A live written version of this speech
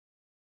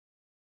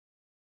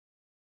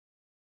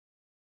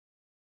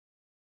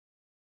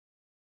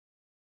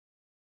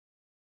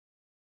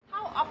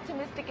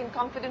optimistic and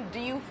confident do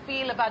you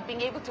feel about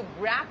being able to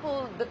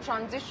grapple the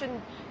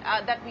transition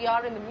that we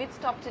are in the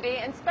midst of today,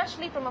 and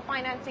especially from a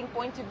financing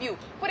point of view?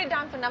 Put it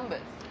down for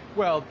numbers.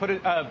 Well,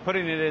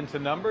 putting it into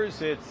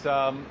numbers, it's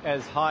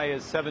as high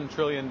as $7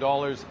 trillion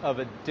of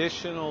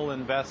additional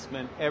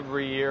investment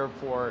every year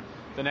for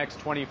the next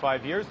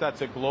 25 years.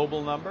 That's a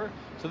global number.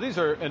 So these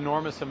are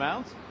enormous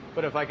amounts.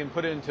 But if I can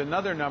put it into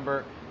another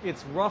number,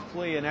 it's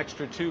roughly an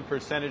extra 2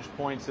 percentage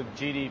points of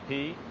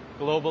GDP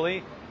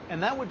globally.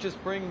 And that would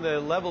just bring the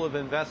level of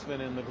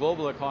investment in the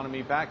global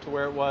economy back to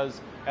where it was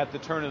at the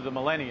turn of the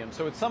millennium.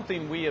 So it's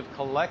something we have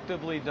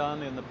collectively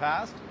done in the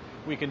past.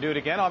 We can do it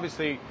again.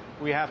 Obviously,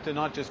 we have to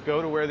not just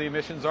go to where the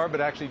emissions are, but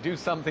actually do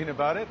something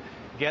about it,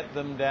 get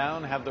them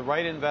down, have the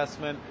right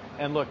investment.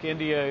 And look,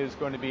 India is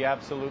going to be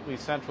absolutely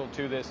central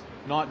to this,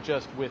 not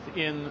just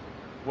within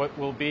what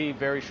will be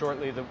very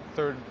shortly the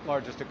third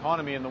largest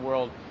economy in the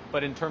world,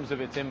 but in terms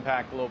of its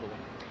impact globally.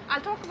 I'll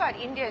talk about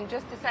India in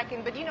just a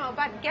second, but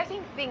about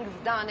getting things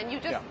done, and you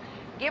just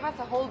gave us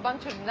a whole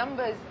bunch of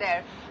numbers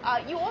there.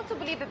 You also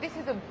believe that this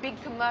is a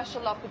big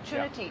commercial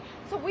opportunity.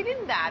 Yeah. So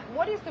within that,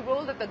 what is the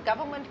role that the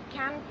government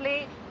can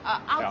play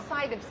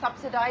outside of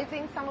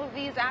subsidizing some of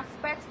these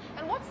aspects?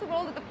 And what's the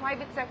role that the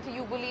private sector,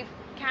 you believe,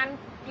 can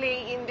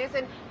play in this?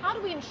 And how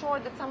do we ensure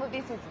that some of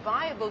this is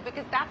viable?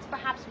 Because that's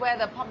perhaps where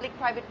the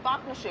public-private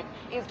partnership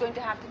is going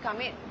to have to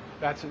come in.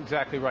 That's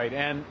exactly right.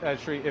 And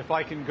Shereen, if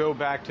I can go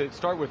back to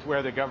start with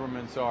where the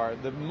governments are,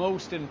 the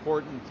most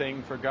important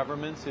thing for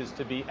governments is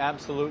to be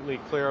absolutely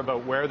clear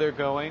about where they're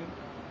going,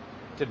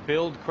 to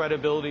build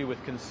credibility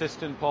with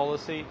consistent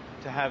policy,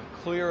 to have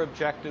clear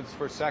objectives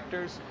for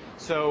sectors.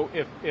 So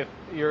if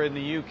you're in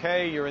the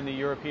UK, you're in the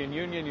European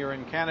Union, you're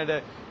in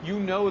Canada, you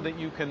know that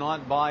you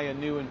cannot buy a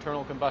new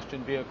internal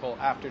combustion vehicle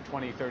after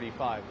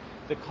 2035.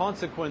 The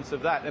consequence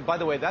of that, and by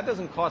the way, that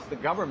doesn't cost the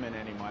government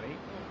any money.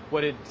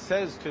 What it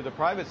says to the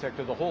private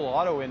sector, the whole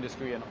auto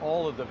industry and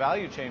all of the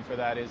value chain for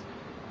that is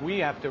we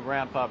have to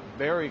ramp up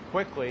very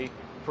quickly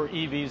for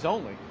EVs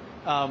only.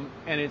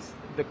 And it's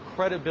the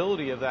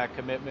credibility of that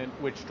commitment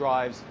which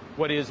drives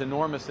what is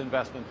enormous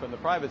investment from the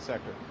private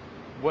sector.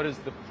 What does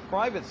the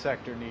private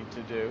sector need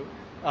to do?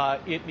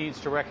 It needs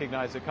to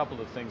recognize a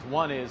couple of things.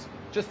 One is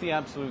just the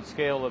absolute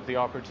scale of the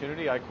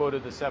opportunity. I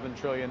quoted the $7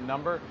 trillion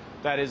number.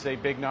 That is a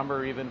big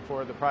number even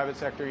for the private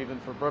sector, even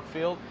for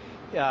Brookfield.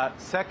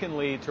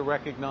 Secondly, to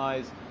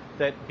recognize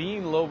that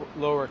being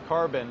lower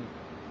carbon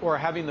or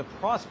having the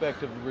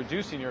prospect of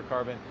reducing your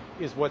carbon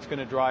is what's going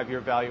to drive your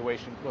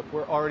valuation. Look,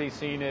 we're already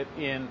seeing it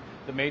in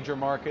the major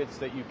markets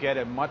that you get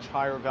a much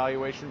higher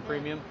valuation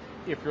premium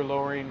if you're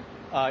lowering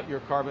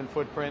your carbon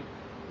footprint.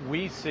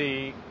 We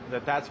see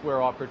that that's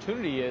where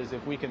opportunity is.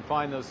 If we can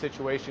find those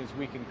situations,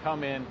 we can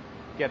come in,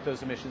 get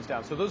those emissions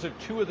down. So those are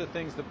two of the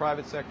things the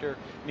private sector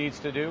needs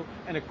to do.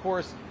 And of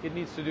course, it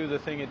needs to do the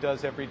thing it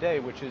does every day,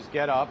 which is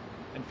get up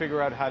and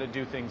figure out how to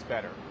do things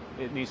better.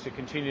 It needs to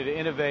continue to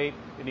innovate.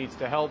 It needs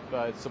to help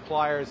its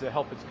suppliers, to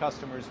help its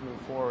customers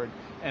move forward.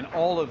 And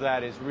all of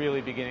that is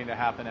really beginning to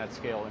happen at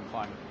scale in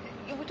climate.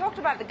 We talked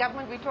about the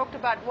government, we talked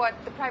about what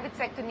the private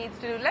sector needs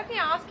to do. Let me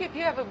ask you if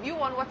you have a view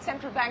on what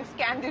central banks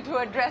can do to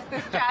address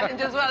this challenge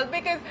as well.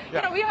 Because,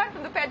 we heard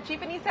from the Fed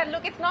chief and he said,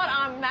 look, it's not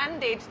our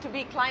mandate to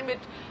be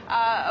climate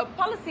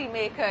policy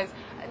makers.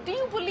 Do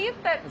you believe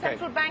that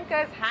central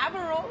bankers have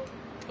a role?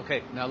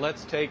 Okay, now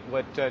let's take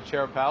what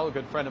Chair Powell, a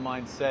good friend of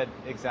mine, said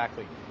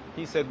exactly.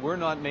 He said, we're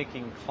not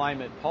making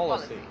climate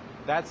policy.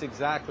 That's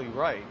exactly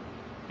right,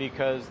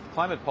 because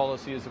climate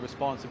policy is the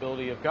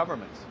responsibility of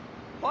governments.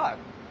 But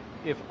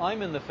if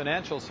I'm in the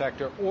financial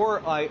sector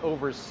or I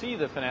oversee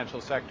the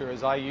financial sector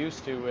as I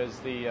used to as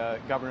the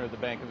governor of the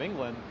Bank of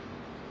England,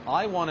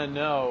 I want to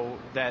know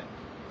that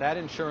that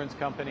insurance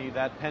company,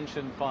 that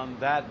pension fund,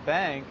 that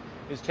bank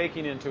is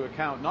taking into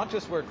account not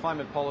just where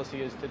climate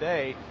policy is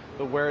today,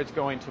 but where it's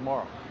going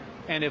tomorrow.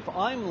 And if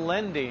I'm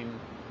lending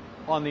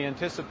on the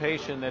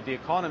anticipation that the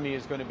economy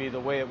is going to be the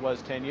way it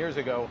was 10 years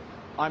ago,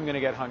 I'm going to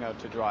get hung out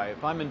to dry.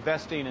 If I'm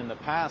investing in the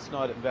past,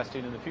 not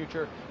investing in the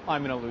future,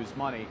 I'm going to lose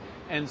money.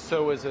 And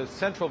so as a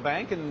central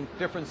bank, and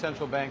different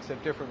central banks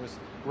have different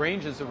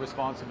ranges of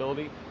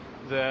responsibility,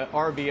 the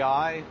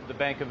RBI, the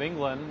Bank of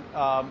England,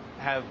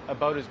 have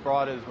about as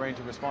broad a range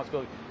of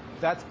responsibility.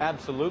 That's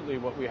absolutely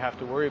what we have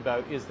to worry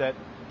about, is that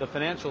the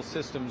financial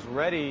system's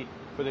ready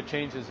for the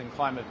changes in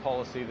climate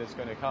policy that's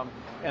going to come.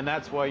 And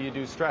that's why you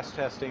do stress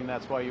testing,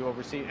 that's why you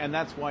oversee, and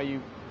that's why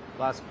you,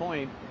 last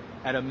point,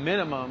 at a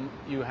minimum,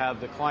 you have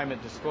the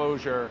climate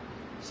disclosure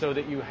so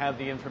that you have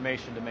the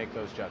information to make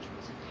those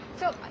judgments.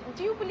 So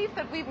do you believe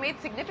that we've made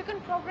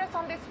significant progress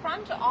on this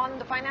front, on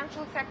the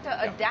financial sector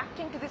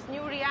adapting to this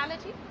new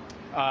reality?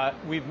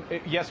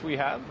 Yes, we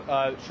have.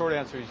 Short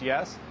answer is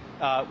yes.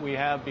 We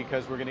have,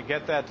 because we're going to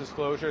get that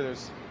disclosure.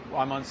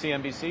 I'm on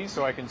CNBC,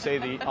 so I can say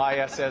the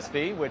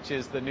ISSB, which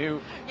is the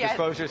new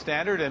disclosure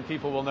standard, and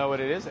people will know what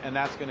it is, and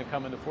that's going to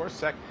come into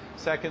force.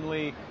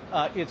 Secondly,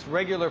 it's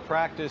regular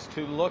practice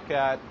to look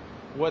at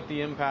what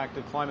the impact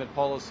of climate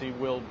policy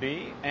will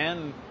be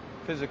and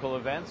physical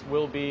events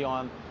will be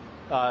on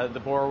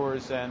the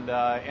borrowers and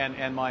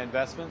my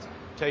investments.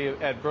 Tell you,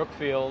 at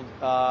Brookfield,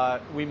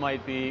 we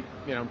might be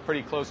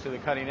pretty close to the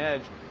cutting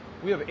edge.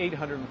 We have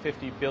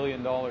 $850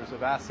 billion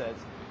of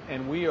assets,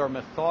 and we are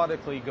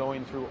methodically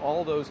going through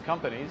all those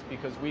companies,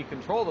 because we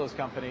control those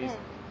companies,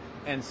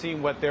 and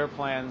seeing what their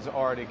plans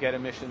are to get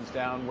emissions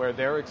down, where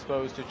they're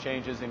exposed to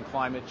changes in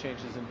climate,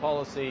 changes in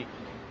policy,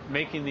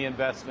 making the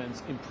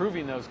investments,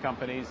 improving those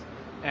companies,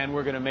 and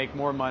we're going to make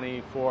more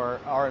money for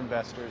our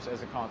investors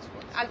as a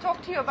consequence. I'll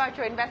talk to you about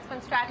your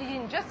investment strategy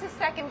in just a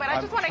second, but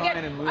I just want to get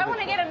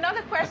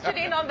another question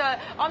in on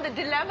the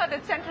dilemma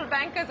that central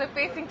bankers are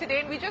facing today.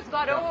 And we just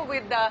got over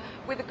with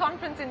the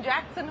conference in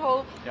Jackson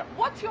Hole.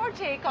 What's your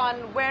take on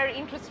where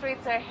interest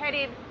rates are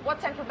headed? What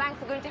central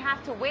banks are going to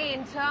have to weigh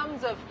in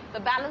terms of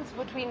the balance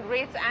between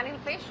rates and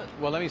inflation?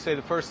 Well, let me say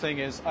the first thing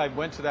is I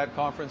went to that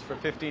conference for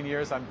 15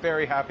 years. I'm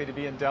very happy to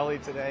be in Delhi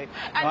today,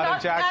 not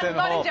in Jackson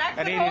Hole,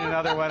 and eating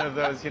another one of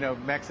those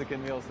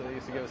Mexican meals that they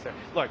used to give us there.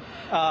 Look,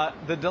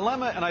 the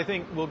dilemma, and I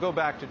think we'll go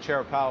back to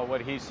Chair Powell,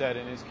 what he said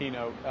in his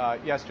keynote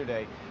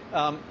yesterday.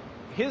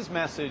 His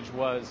message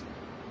was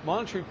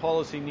monetary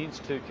policy needs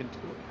to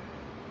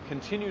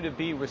continue to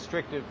be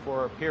restrictive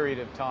for a period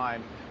of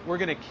time. We're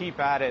going to keep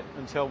at it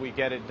until we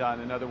get it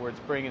done. In other words,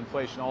 bring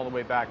inflation all the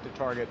way back to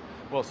target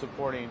while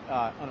supporting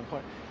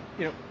unemployment.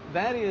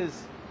 That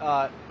is,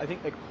 I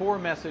think, a core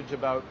message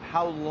about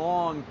how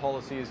long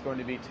policy is going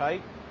to be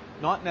tight,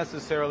 not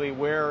necessarily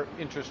where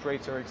interest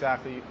rates are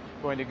exactly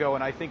going to go.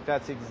 And I think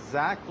that's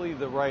exactly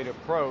the right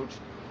approach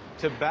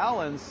to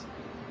balance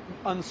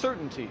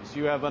uncertainties.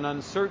 You have an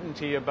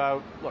uncertainty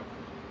about, look,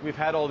 we've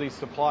had all these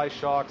supply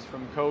shocks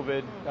from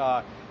COVID,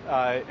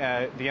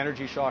 the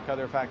energy shock,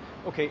 other factors.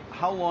 Okay,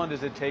 how long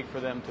does it take for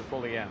them to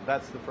fully end?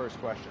 That's the first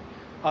question.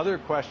 Other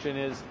question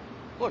is,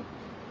 look,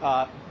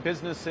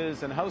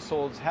 businesses and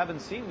households haven't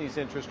seen these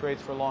interest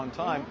rates for a long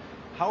time.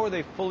 How are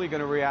they fully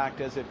going to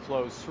react as it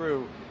flows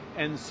through?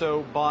 And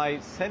so by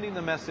sending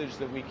the message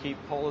that we keep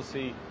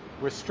policy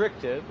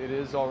restrictive, it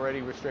is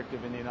already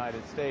restrictive in the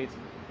United States,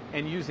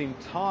 and using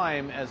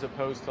time as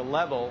opposed to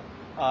level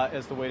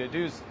as the way to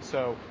do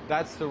so,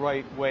 that's the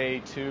right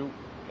way to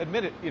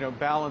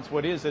balance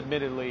what is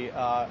admittedly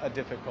a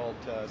difficult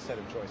set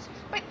of choices.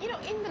 But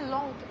in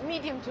the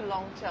medium to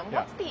long term,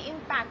 what's the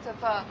impact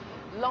of a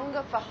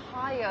longer for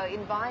higher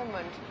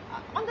environment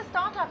on the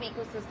startup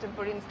ecosystem,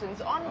 for instance,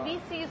 on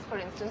VCs, for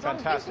instance,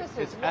 fantastic. On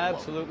businesses? It's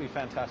absolutely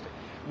fantastic.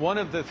 One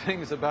of the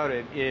things about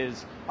it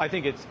is I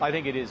think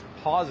it is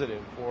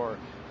positive for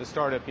the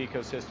startup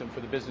ecosystem, for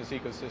the business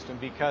ecosystem,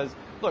 because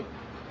look,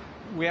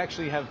 we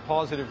actually have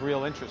positive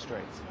real interest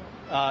rates.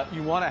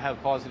 You want to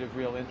have positive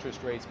real interest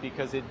rates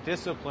because it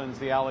disciplines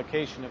the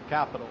allocation of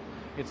capital.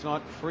 It's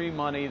not free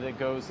money that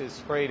is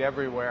sprayed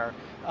everywhere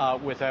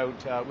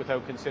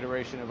without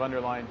consideration of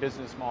underlying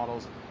business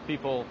models.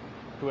 People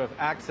who have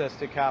access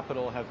to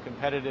capital have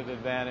competitive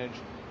advantage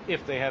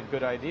if they have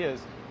good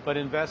ideas. But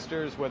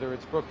investors, whether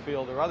it's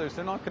Brookfield or others,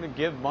 they're not going to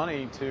give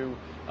money to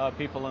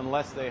people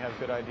unless they have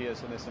good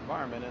ideas in this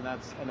environment, and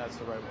that's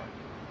the right way.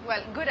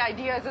 Well, good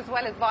ideas as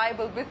well as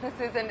viable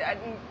businesses and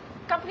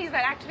companies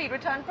that actually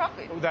return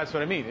profit. That's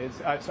what I mean.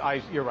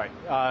 You're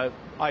right.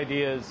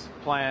 Ideas,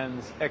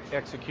 plans,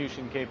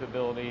 execution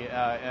capability,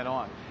 and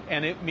on.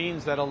 And it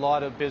means that a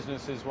lot of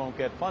businesses won't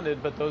get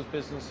funded, but those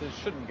businesses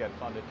shouldn't get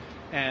funded.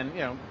 And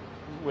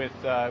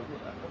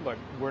look,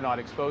 we're not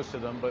exposed to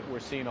them, but we're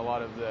seeing a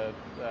lot of the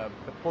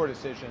poor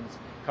decisions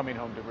coming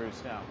home to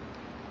roost now.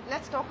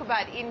 Let's talk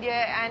about India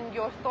and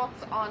your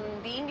thoughts on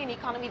the Indian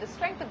economy, the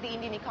strength of the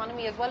Indian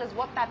economy, as well as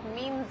what that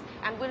means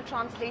and will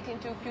translate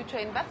into future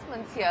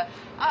investments here.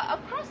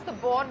 Across the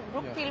board,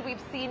 Brookfield,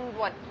 we've seen,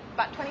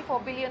 about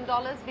 $24 billion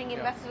being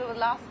invested over the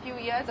last few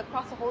years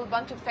across a whole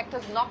bunch of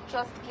sectors, not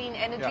just clean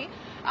energy.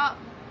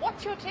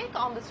 What's your take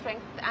on the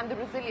strength and the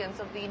resilience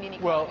of the Indian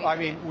economy? Well, I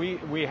mean,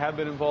 we have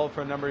been involved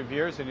for a number of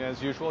years, and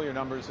as usual, your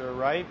numbers are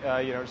right.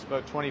 It's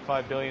about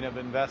 $25 billion of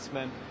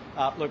investment.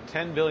 Look,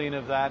 $10 billion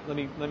of that.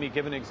 Let me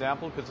give an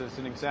example, because it's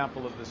an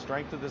example of the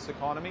strength of this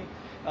economy,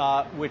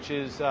 which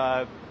is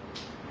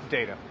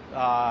data.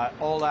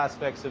 All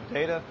aspects of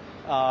data,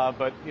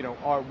 but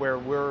where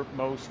we're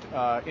most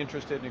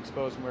interested and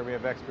exposed and where we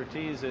have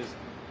expertise is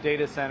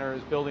data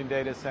centers, building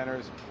data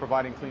centers,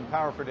 providing clean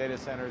power for data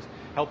centers,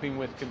 helping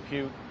with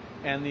compute,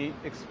 and the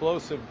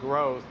explosive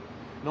growth,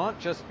 not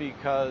just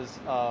because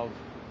of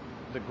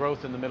the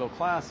growth in the middle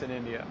class in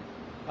India,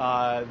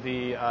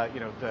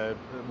 the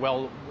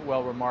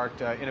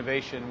well-remarked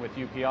innovation with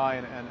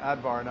UPI and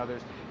Advar and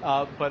others,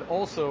 but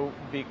also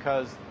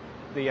because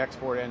the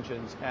export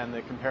engines and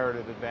the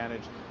comparative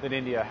advantage that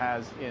India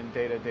has in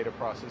data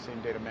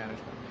processing, data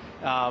management,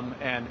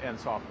 and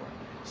software.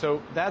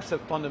 So that's a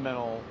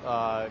fundamental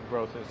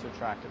growth that's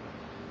attractive.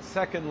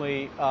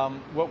 Secondly,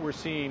 what we're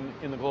seeing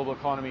in the global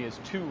economy is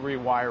two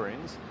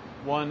rewirings.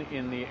 One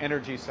in the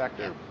energy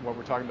sector, what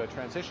we're talking about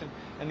transition,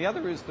 and the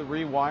other is the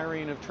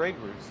rewiring of trade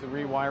routes, the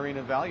rewiring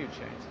of value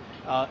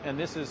chains. And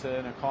this is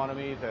an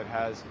economy that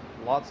has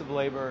lots of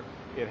labor.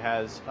 It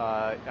has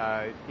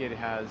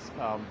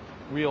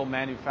real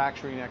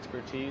manufacturing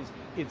expertise.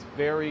 It's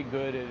very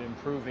good at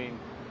improving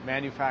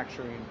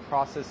manufacturing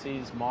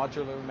processes,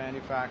 modular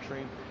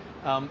manufacturing,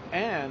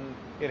 and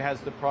it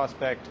has the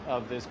prospect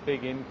of this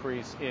big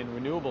increase in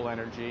renewable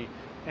energy.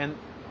 And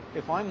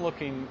if I'm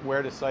looking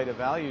where to site a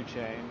value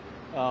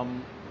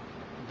chain,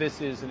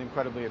 this is an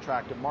incredibly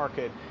attractive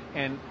market.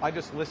 And I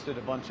just listed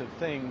a bunch of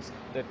things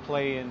that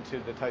play into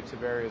the types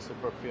of areas that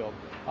Brookfield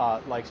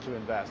likes to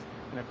invest.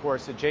 And of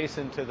course,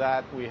 adjacent to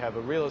that, we have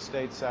a real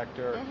estate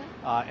sector,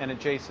 and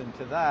adjacent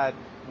to that,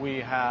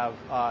 we have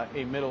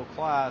a middle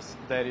class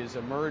that is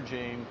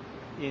emerging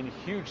in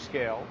huge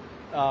scale.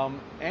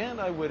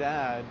 And I would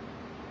add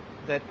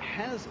that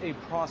has a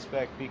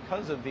prospect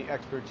because of the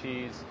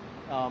expertise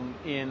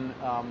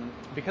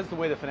because the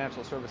way the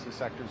financial services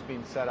sector is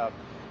being set up,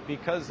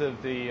 because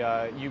of the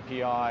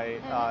UPI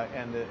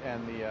and the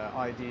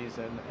IDs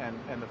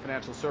and the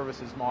financial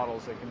services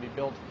models that can be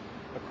built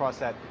across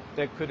that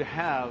could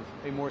have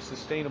a more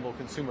sustainable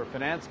consumer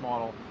finance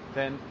model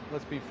than,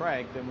 let's be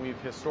frank, than we've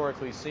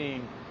historically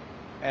seen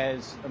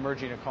as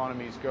emerging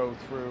economies go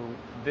through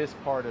this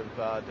part of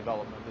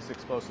development, this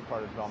explosive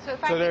part of development.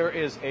 So there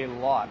is a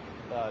lot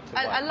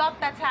a lot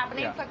that's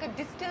happening. Yeah. If I could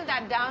distill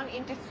that down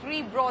into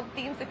three broad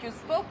themes that you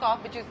spoke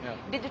of, which is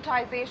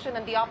digitization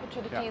and the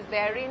opportunities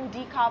therein,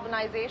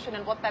 decarbonization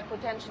and what that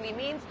potentially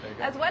means,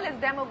 as well as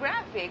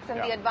demographics and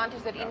the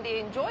advantage that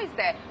India enjoys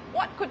there.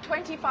 What could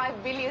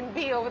 25 billion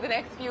be over the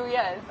next few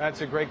years?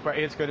 That's a great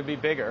question. It's going to be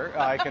bigger,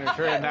 I can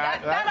assure you.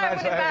 that I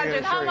would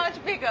imagine. How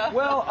much bigger?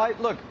 Well,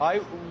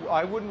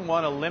 I wouldn't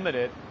want to limit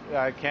it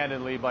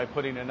candidly by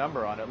putting a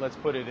number on it. Let's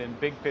put it in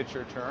big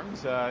picture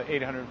terms.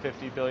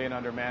 850 billion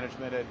under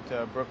management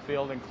at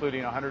Brookfield,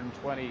 including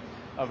 120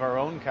 of our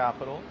own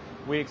capital.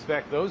 We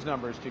expect those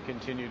numbers to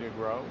continue to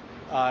grow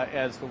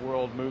as the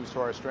world moves to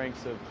our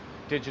strengths of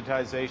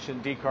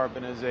digitization,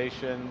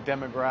 decarbonization,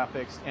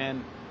 demographics,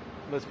 and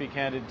let's be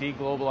candid,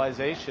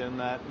 deglobalization,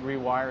 that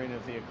rewiring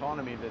of the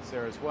economy that's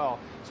there as well.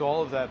 So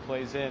all of that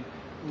plays in.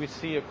 We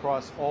see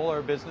across all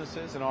our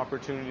businesses an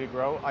opportunity to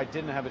grow. I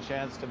didn't have a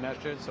chance to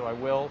measure it, so I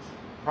will.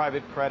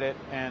 Private credit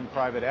and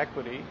private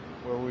equity,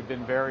 where we've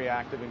been very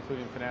active,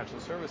 including financial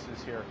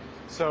services here.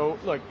 So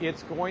look,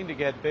 it's going to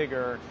get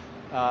bigger.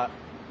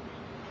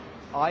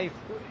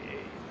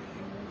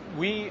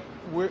 We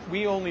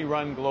only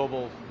run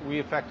global, we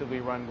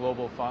effectively run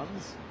global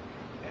funds,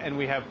 and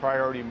we have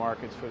priority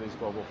markets for these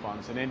global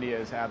funds, and India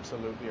is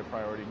absolutely a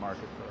priority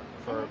market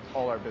for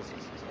all our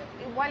businesses.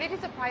 While it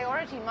is a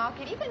priority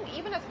market,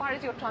 even as far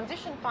as your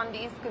transition fund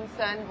is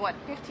concerned, what,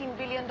 $15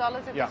 billion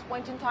at this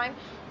point in time?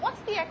 What's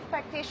the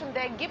expectation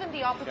there, given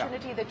the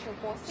opportunity that you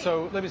foresee?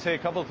 So let me say a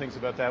couple of things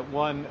about that.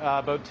 One,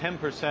 about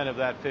 10% of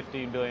that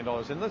 $15 billion,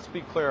 and let's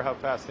be clear how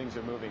fast things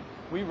are moving.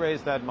 We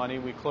raised that money,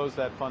 we closed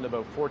that fund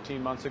about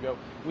 14 months ago.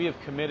 We have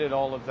committed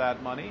all of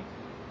that money.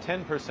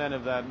 10%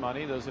 of that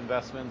money, those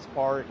investments,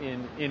 are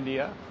in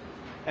India.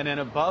 And then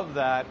above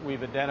that,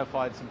 we've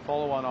identified some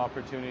follow-on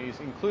opportunities,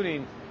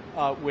 including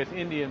with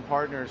Indian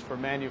partners for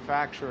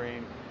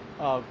manufacturing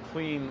of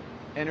clean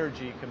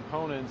energy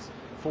components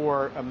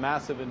for a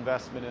massive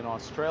investment in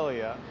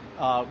Australia,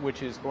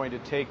 which is going to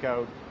take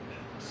out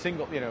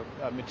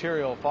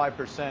material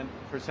 5%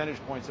 percentage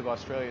points of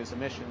Australia's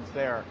emissions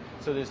there.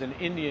 So there's an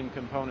Indian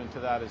component to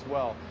that as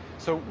well.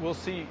 So we'll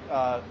see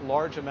a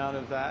large amount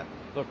of that.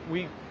 Look,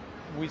 we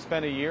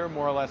spent a year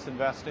more or less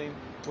investing.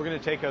 We're going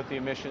to take out the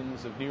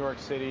emissions of New York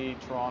City,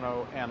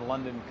 Toronto, and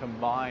London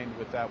combined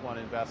with that one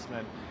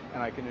investment.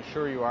 And I can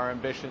assure you our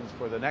ambitions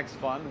for the next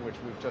fund, which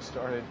we've just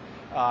started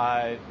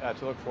to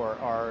look for,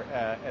 are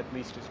at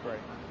least as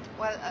great.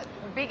 Well,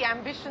 big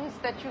ambitions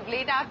that you've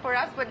laid out for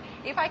us, but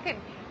if I could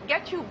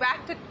get you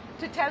back to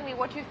tell me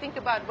what you think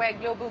about where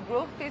global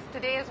growth is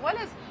today, as well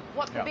as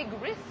what the big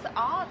risks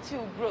are to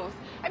growth.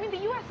 I mean, the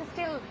U.S. is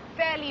still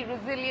fairly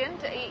resilient.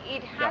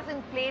 It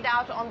hasn't played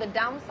out on the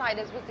downside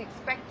as was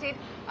expected.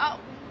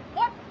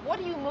 What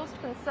are you most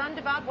concerned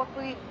about? What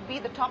will be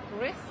the top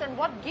risks, and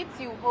what gives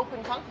you hope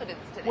and confidence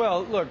today?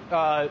 Well, look,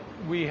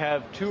 we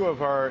have two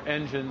of our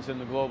engines in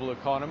the global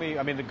economy.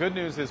 I mean, the good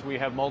news is we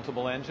have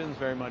multiple engines,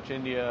 very much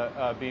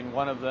India being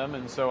one of them,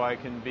 and so I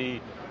can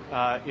be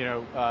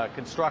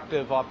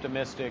constructive,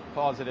 optimistic,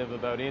 positive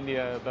about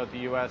India, about the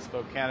U.S.,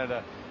 about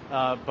Canada.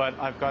 But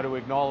I've got to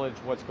acknowledge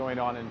what's going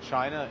on in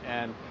China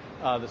and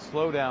the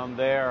slowdown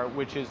there,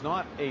 which is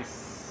not a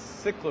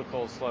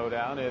cyclical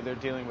slowdown. They're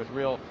dealing with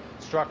real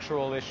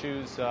structural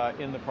issues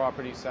in the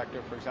property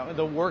sector, for example.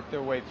 They'll work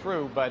their way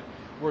through, but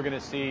we're going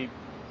to see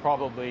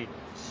probably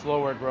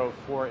slower growth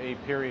for a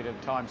period of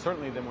time,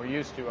 certainly than we're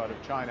used to out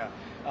of China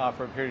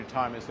for a period of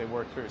time as they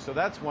work through. So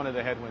that's one of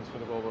the headwinds for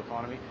the global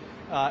economy.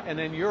 And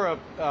then Europe,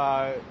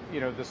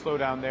 the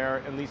slowdown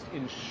there, at least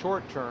in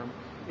short term,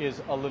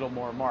 is a little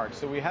more marked.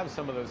 So we have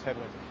some of those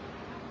headwinds.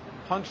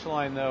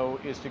 Punchline, though,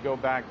 is to go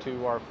back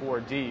to our 4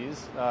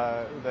 Ds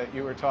that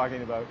you were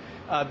talking about,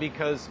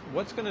 because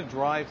what's going to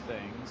drive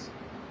things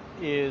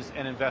is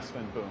an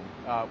investment boom.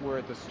 We're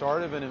at the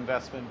start of an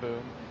investment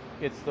boom.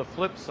 It's the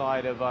flip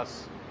side of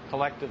us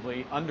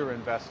collectively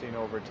underinvesting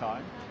over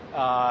time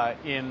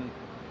in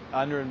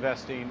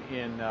underinvesting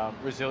in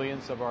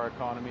resilience of our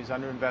economies,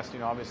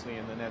 underinvesting obviously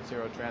in the net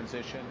zero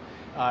transition,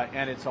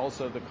 and it's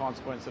also the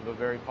consequence of a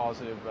very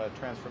positive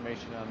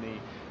transformation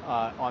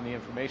on the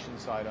information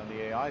side, on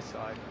the AI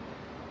side.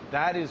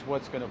 That is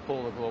what's going to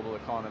pull the global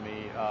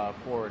economy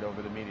forward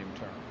over the medium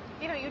term.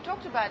 You know, you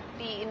talked about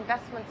the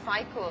investment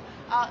cycle.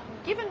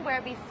 Given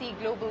where we see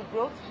global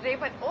growth today,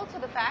 but also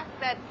the fact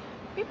that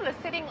people are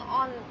sitting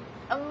on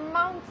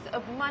amounts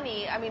of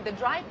money. I mean, the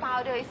dry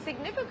powder is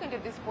significant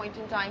at this point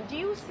in time. Do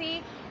you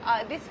see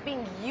this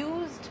being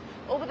used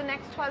over the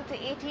next 12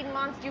 to 18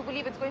 months? Do you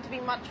believe it's going to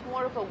be much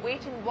more of a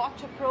wait and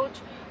watch approach?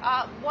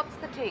 What's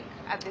the take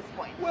at this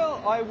point?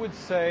 Well, I would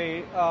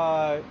say,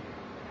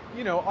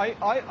 you know,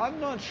 I'm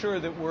not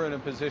sure that we're in a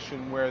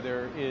position where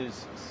there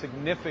is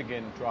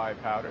significant dry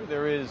powder.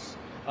 There is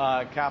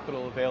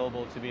capital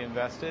available to be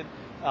invested,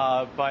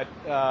 but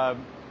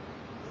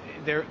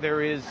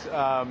there is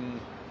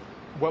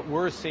what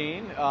we're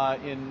seeing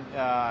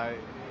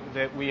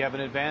that we have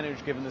an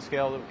advantage given the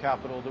scale of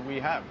capital that we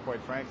have,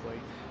 quite frankly,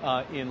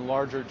 in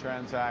larger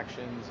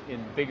transactions,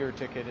 in bigger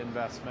ticket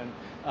investment,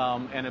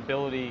 and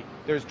ability.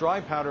 There's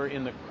dry powder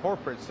in the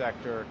corporate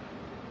sector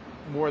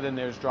more than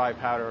there's dry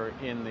powder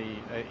in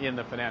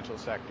the financial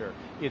sector.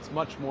 It's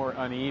much more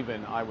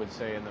uneven, I would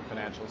say, in the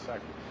financial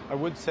sector. I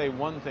would say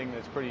one thing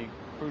that's pretty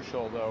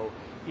crucial, though,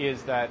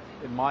 is that,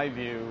 in my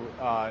view,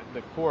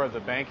 the core of the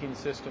banking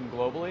system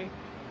globally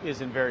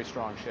is in very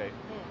strong shape.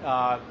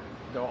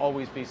 There'll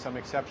always be some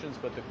exceptions,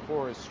 but the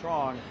core is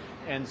strong,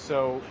 and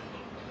so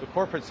the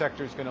corporate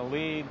sector is going to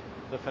lead,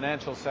 the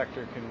financial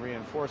sector can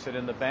reinforce it,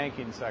 and the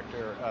banking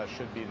sector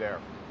should be there.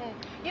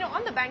 You know,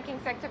 on the banking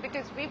sector,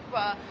 because we've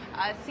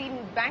seen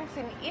banks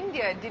in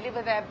India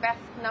deliver their best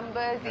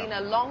numbers in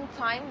a long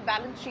time.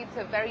 Balance sheets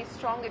are very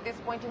strong at this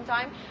point in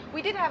time.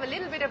 We did have a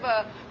little bit of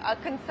a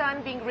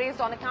concern being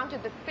raised on account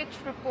of the Fitch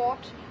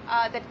report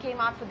that came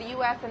out for the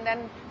US, and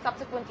then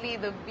subsequently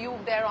the view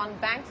there on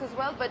banks as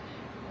well. But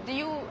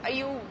are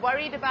you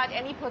worried about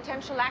any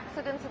potential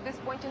accidents at this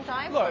point in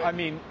time? Look, I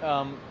mean,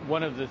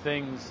 one of the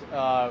things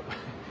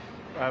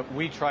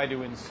we try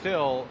to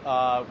instill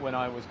when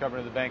I was governor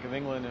of the Bank of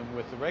England and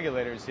with the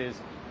regulators is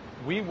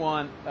we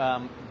want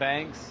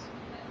banks,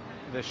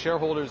 the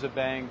shareholders of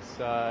banks,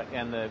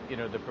 and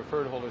the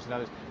preferred holders and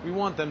others, we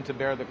want them to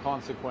bear the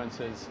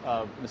consequences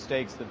of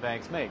mistakes that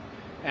banks make.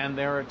 And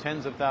there are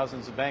tens of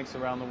thousands of banks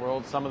around the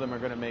world. Some of them are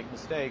going to make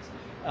mistakes,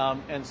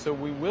 and so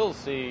we will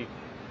see.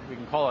 We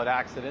can call it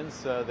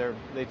accidents.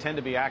 They tend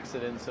to be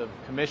accidents of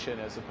commission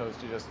as opposed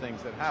to just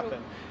things that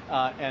happen,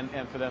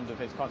 and for them to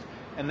face consequences.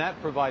 And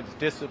that provides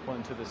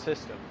discipline to the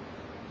system.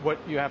 What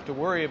you have to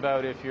worry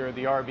about if you're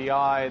the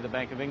RBI, the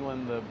Bank of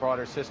England, the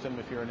broader system,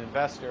 if you're an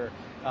investor,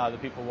 the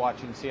people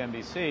watching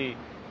CNBC,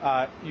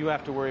 you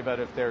have to worry about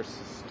if there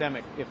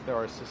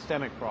are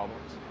systemic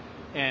problems.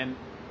 And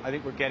I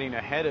think we're getting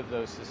ahead of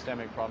those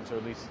systemic problems, or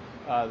at least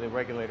the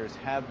regulators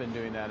have been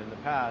doing that in the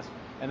past.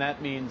 And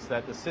that means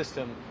that the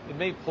system, it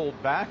may pull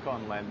back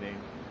on lending,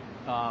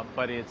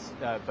 but it's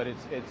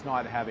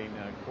not having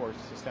core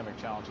systemic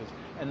challenges.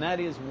 And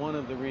that is one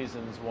of the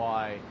reasons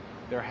why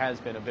there has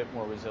been a bit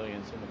more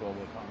resilience in the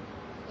global economy.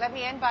 Let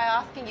me end by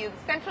asking you,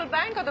 the central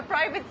bank or the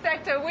private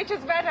sector, which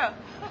is better?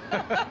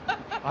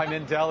 I'm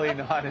in Delhi,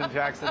 not in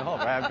Jackson Hole.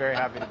 I'm very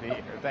happy to be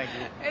here. Thank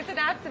you. It's an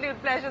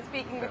absolute pleasure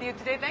speaking with you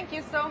today. Thank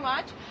you so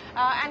much.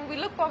 And we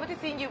look forward to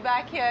seeing you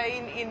back here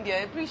in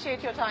India.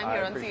 Appreciate your time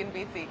here on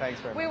CNBC. Thanks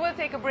very much. We will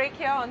take a break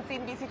here on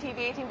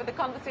CNBC-TV18, but the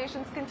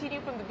conversations continue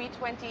from the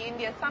B20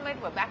 India Summit.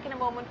 We're back in a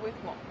moment with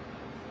more.